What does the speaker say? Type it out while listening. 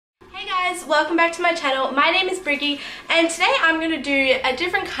guys, welcome back to my channel. My name is Briggy and today I'm going to do a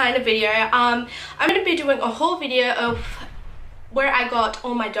different kind of video. I'm going to be doing a haul video of where I got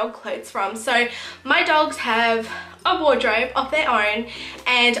all my dog clothes from. So my dogs have a wardrobe of their own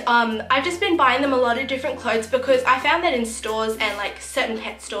and I've just been buying them a lot of different clothes because I found that in stores and like certain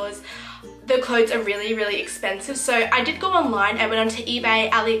pet stores the clothes are really expensive. So I did go online. I went onto eBay,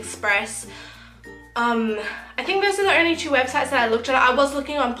 Aliexpress. I think those are the only two websites that I looked at. I was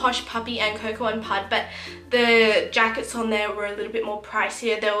looking on Posh, Puppy and Coco and Pud, but the jackets on there were a little bit more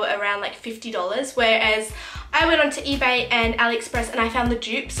pricier. They were around like $50, whereas I went onto eBay and AliExpress and I found the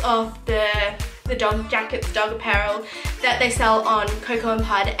dupes of the dog jackets, dog apparel that they sell on Coco and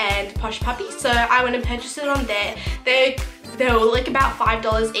Pud and Posh Puppy. So I went and purchased it on there. They were like about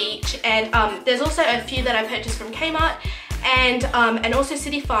 $5 each, and there's also a few that I purchased from Kmart and also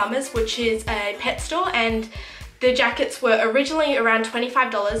City Farmers, which is a pet store, and the jackets were originally around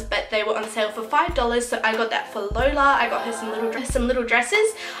 $25, but they were on sale for $5, so I got that for Lola. I got her some little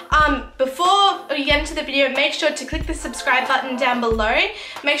dresses. Before we get into the video, make sure to click the subscribe button down below.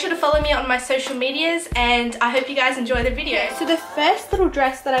 Make sure to follow me on my social medias, and I hope you guys enjoy the video. So the first little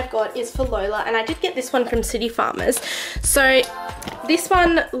dress that I've got is for Lola, and I did get this one from City Farmers. So this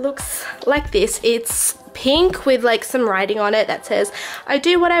one looks like this. It's pink with like some writing on it that says I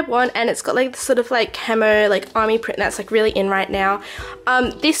do what I want, and it's got like this sort of like camo like army print that's like really in right now.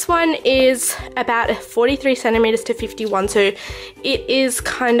 This one is about 43 centimeters to 51, so it is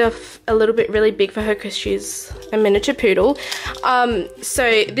kind of a little bit really big for her because she's a miniature poodle.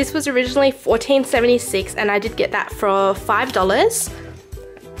 So this was originally $14.76 and I did get that for $5.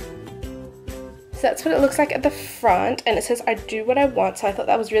 So that's what it looks like at the front, and it says I do what I want, so I thought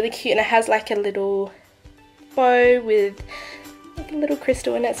that was really cute, and it has like a little bow with like a little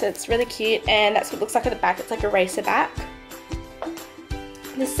crystal in it, so it's really cute. And that's what it looks like at the back. It's like a racer back.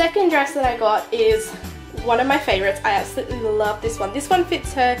 The second dress that I got is one of my favorites. I absolutely love this one. This one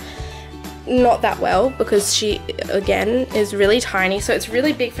fits her not that well because she again is really tiny, so it's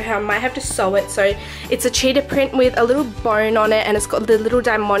really big for her. I might have to sew it. So it's a cheetah print with a little bone on it, and it's got the little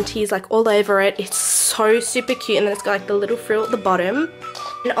diamantes like all over it. It's so super cute, and then it's got like the little frill at the bottom.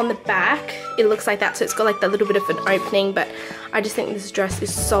 And on the back, it looks like that, so it's got like that little bit of an opening, but I just think this dress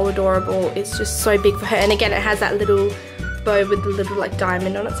is so adorable. It's just so big for her, and again, it has that little bow with the little like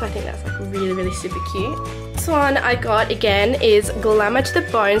diamond on it, so I think that's like really super cute. This one I got again is Glamour to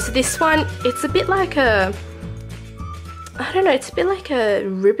the Bone. So this one, it's a bit like a, I don't know, it's a bit like a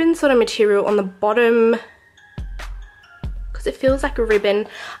ribbon sort of material on the bottom because it feels like a ribbon.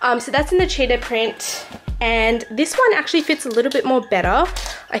 So that's in the cheetah print. And this one actually fits a little bit more better.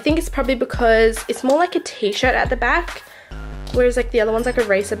 I think it's probably because it's more like a t-shirt at the back, whereas like the other one's like a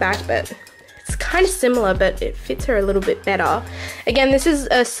racer back, but it's kind of similar, but it fits her a little bit better. Again, this is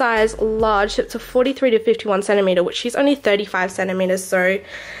a size large, so it's a 43 to 51 centimeter, which she's only 35 centimeters, so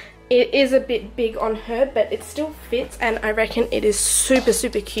it is a bit big on her, but it still fits, and I reckon it is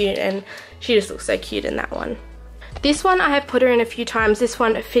super cute, and she just looks so cute in that one. This one I have put her in a few times. This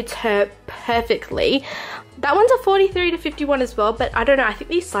one fits her perfectly. That one's a 43 to 51 as well, but I don't know, I think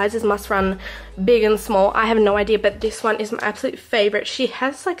these sizes must run big and small. I have no idea, but this one is my absolute favorite. She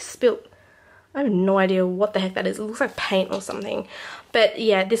has like spilt, I have no idea what the heck that is. It looks like paint or something. But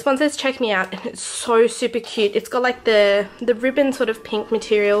yeah, this one says check me out, and it's so super cute. It's got like the ribbon sort of pink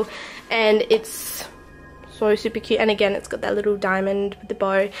material, and it's so super cute. And again, it's got that little diamond with the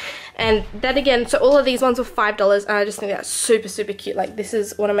bow, and that again, so all of these ones were $5, and I just think that's super cute. Like, this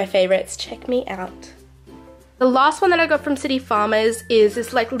is one of my favorites. Check me out. The last one that I got from City Farmers is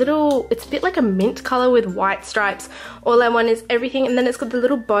this like little, it's a bit like a mint color with white stripes. All I want is everything, and then it's got the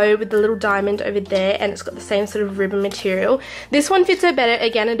little bow with the little diamond over there, and it's got the same sort of ribbon material. This one fits her better.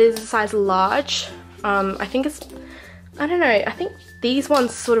 Again, it is a size large. I think it's, I don't know, I think these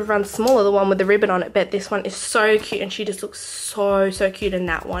ones sort of run smaller, the one with the ribbon on it, but this one is so cute, and she just looks so cute in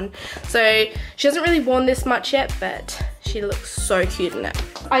that one. So she hasn't really worn this much yet, but she looks so cute in it.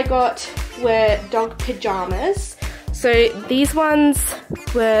 I got were dog pajamas. So these ones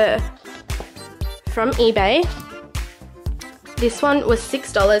were from eBay. This one was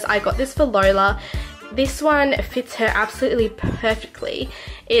 $6. I got this for Lola. This one fits her absolutely perfectly.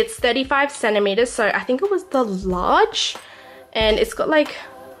 It's 35 centimeters, so I think it was the large. And it's got like,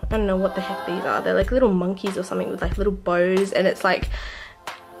 I don't know what the heck these are. They're like little monkeys or something with like little bows, and it's like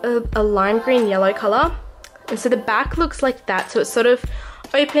a lime green yellow color. And so the back looks like that, so it's sort of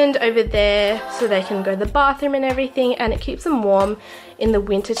opened over there so they can go to the bathroom and everything, and it keeps them warm in the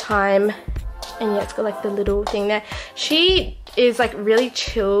winter time. And yeah, it's got like the little thing there. She is like really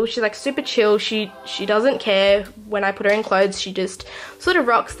chill. She's like super chill. She doesn't care when I put her in clothes. She just sort of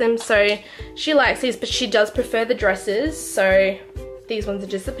rocks them. So she likes these, but she does prefer the dresses. So these ones are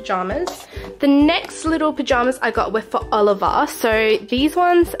just the pajamas. The next little pajamas I got were for Oliver. So these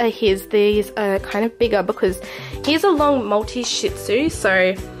ones are his. These are kind of bigger because he's a long Maltese Shih Tzu.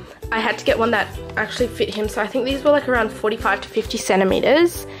 So I had to get one that actually fit him. So I think these were like around 45 to 50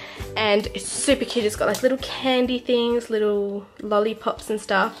 centimeters. And it's super cute. It's got like little candy things, little lollipops and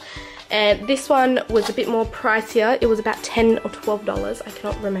stuff. And this one was a bit more pricier. It was about $10 or $12. I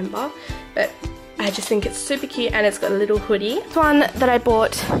cannot remember, but I just think it's super cute, and it's got a little hoodie. This one that I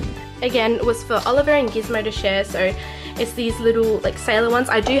bought again was for Oliver and Gizmo to share. So it's these little like sailor ones.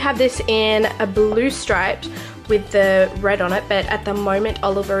 I do have this in a blue striped with the red on it, but at the moment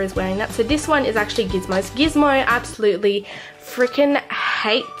Oliver is wearing that. So this one is actually Gizmo's. Gizmo absolutely freaking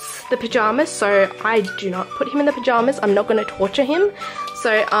hates the pajamas, so I do not put him in the pajamas. I'm not going to torture him.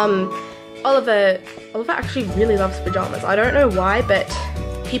 So Oliver actually really loves pajamas. I don't know why, but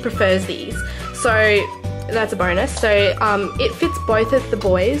he prefers these, so that's a bonus. So it fits both of the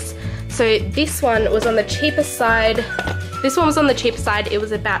boys. So this one was on the cheaper side. This one was on the cheaper side. It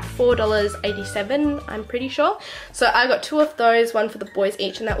was about $4.87, I'm pretty sure. So I got two of those, one for the boys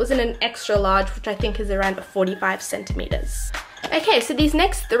each, and that was in an extra large, which I think is around 45 centimeters. Okay, so these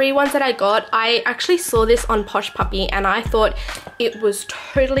next three ones that I got, I actually saw this on Posh Puppy and I thought it was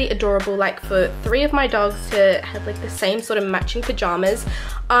totally adorable, like for three of my dogs to have like the same sort of matching pajamas.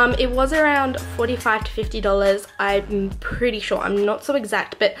 It was around $45 to $50, I'm pretty sure, I'm not so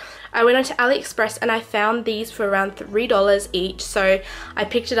exact, but I went onto Aliexpress and I found these for around $3 each, so I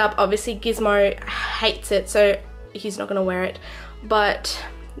picked it up. Obviously Gizmo hates it, so he's not gonna wear it, but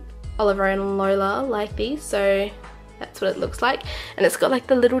Oliver and Lola like these, so that's what it looks like. And it's got like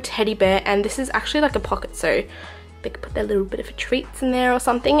the little teddy bear, and this is actually like a pocket, so they could put their little bit of treats in there or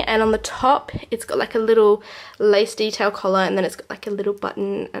something. And on the top it's got like a little lace detail collar, and then it's got like a little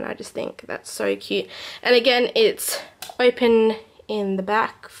button, and I just think that's so cute. And again, it's open in the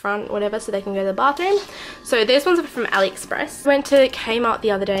back, front, whatever, so they can go to the bathroom. So these ones are from Aliexpress. I went to Kmart the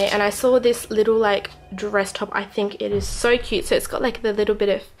other day and I saw this little like dress top. I think it is so cute. So it's got like the little bit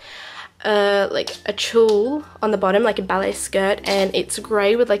of like a tulle on the bottom, like a ballet skirt, and it's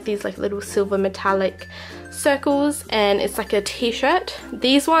grey with like these like little silver metallic circles, and it's like a t-shirt.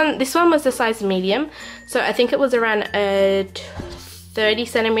 This one was the size medium, so I think it was around 30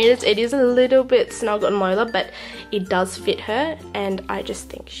 centimeters. It is a little bit snug on Lola, but it does fit her, and I just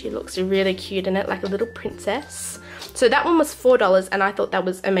think she looks really cute in it, like a little princess. So that one was $4, and I thought that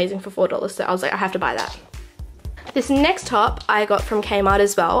was amazing for $4, so I was like, I have to buy that. This next top I got from Kmart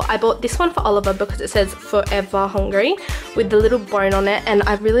as well. I bought this one for Oliver because it says Forever Hungry with the little bone on it, and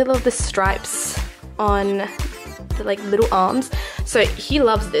I really love the stripes on the like little arms. So he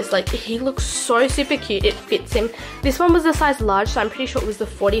loves this, like he looks so super cute, it fits him. This one was the size large, so I'm pretty sure it was the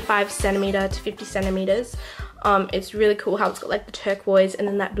 45 centimeter to 50 centimeters. It's really cool how it's got like the turquoise and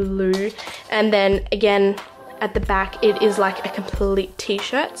then that blue, and then again at the back it is like a complete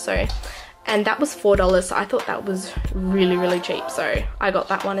t-shirt. So, and that was $4, so I thought that was really cheap, so I got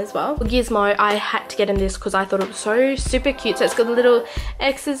that one as well. For Gizmo, I had to get him this because I thought it was so super cute. So it's got little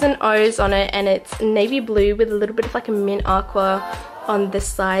X's and O's on it, and it's navy blue with a little bit of like a mint aqua on the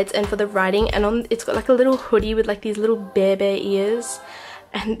sides and for the writing, and on it's got like a little hoodie with like these little bear ears,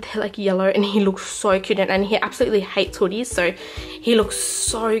 and they're like yellow, and he looks so cute, and he absolutely hates hoodies, so he looks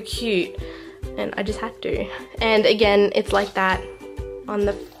so cute, and I just had to. And again, it's like that on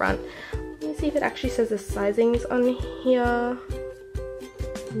the front. Let me see if it actually says the sizings on here.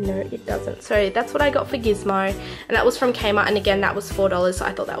 No, it doesn't. So that's what I got for Gizmo, and that was from Kmart, and again that was $4, so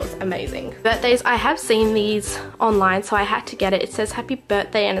I thought that was amazing. Birthdays, I have seen these online, so I had to get it. It says happy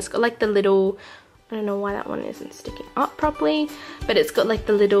birthday, and it's got like the little, I don't know why that one isn't sticking up properly, but it's got like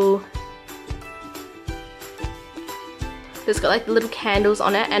the little, it's got like the little candles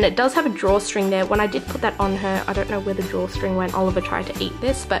on it, and it does have a drawstring there. When I did put that on her, I don't know where the drawstring went. Oliver tried to eat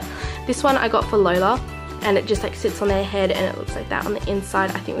this, but this one I got for Lola, and it just like sits on their head and it looks like that on the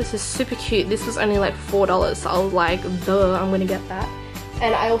inside. I think this is super cute. This was only like $4, so I was like, duh, I'm gonna get that.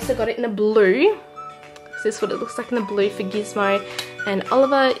 And I also got it in a blue. So this is what it looks like in the blue for Gizmo and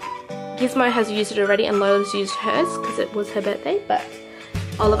Oliver. Gizmo has used it already, and Lola's used hers because it was her birthday, but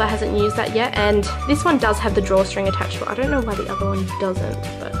Oliver hasn't used that yet. And this one does have the drawstring attached to it. I don't know why the other one doesn't,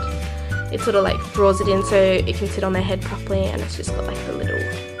 but it sort of like draws it in so it can sit on their head properly, and it's just got like the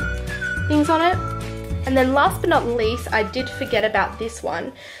little things on it. And then last but not least, I did forget about this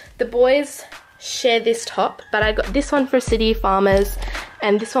one. The boys share this top, but I got this one for City Farmers,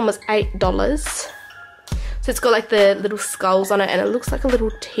 and this one was $8. So it's got like the little skulls on it, and it looks like a little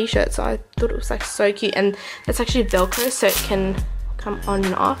t-shirt, so I thought it was like so cute. And it's actually Velcro, so it can come on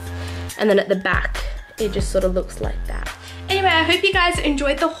and off, and then at the back it just sort of looks like that. Anyway, I hope you guys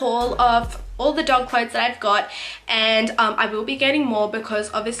enjoyed the haul of all the dog clothes that I've got, and I will be getting more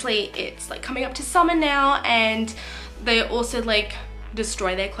because obviously it's like coming up to summer now, and they also like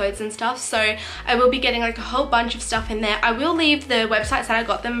destroy their clothes and stuff, so I will be getting like a whole bunch of stuff in there. I will leave the websites that I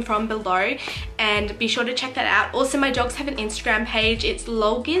got them from below, and be sure to check that out. Also, my dogs have an Instagram page, it's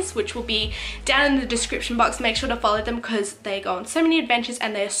Lolgiz, which will be down in the description box. Make sure to follow them because they go on so many adventures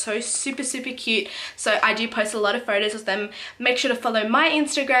and they're so super cute. So I do post a lot of photos of them. Make sure to follow my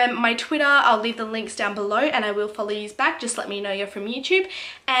Instagram, my Twitter, I'll leave the links down below, and I will follow you back. Just let me know you're from YouTube,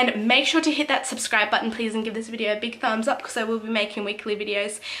 and make sure to hit that subscribe button please, and give this video a big thumbs up because I will be making weekly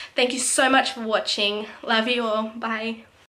videos. Thank you so much for watching. Love you all. Bye.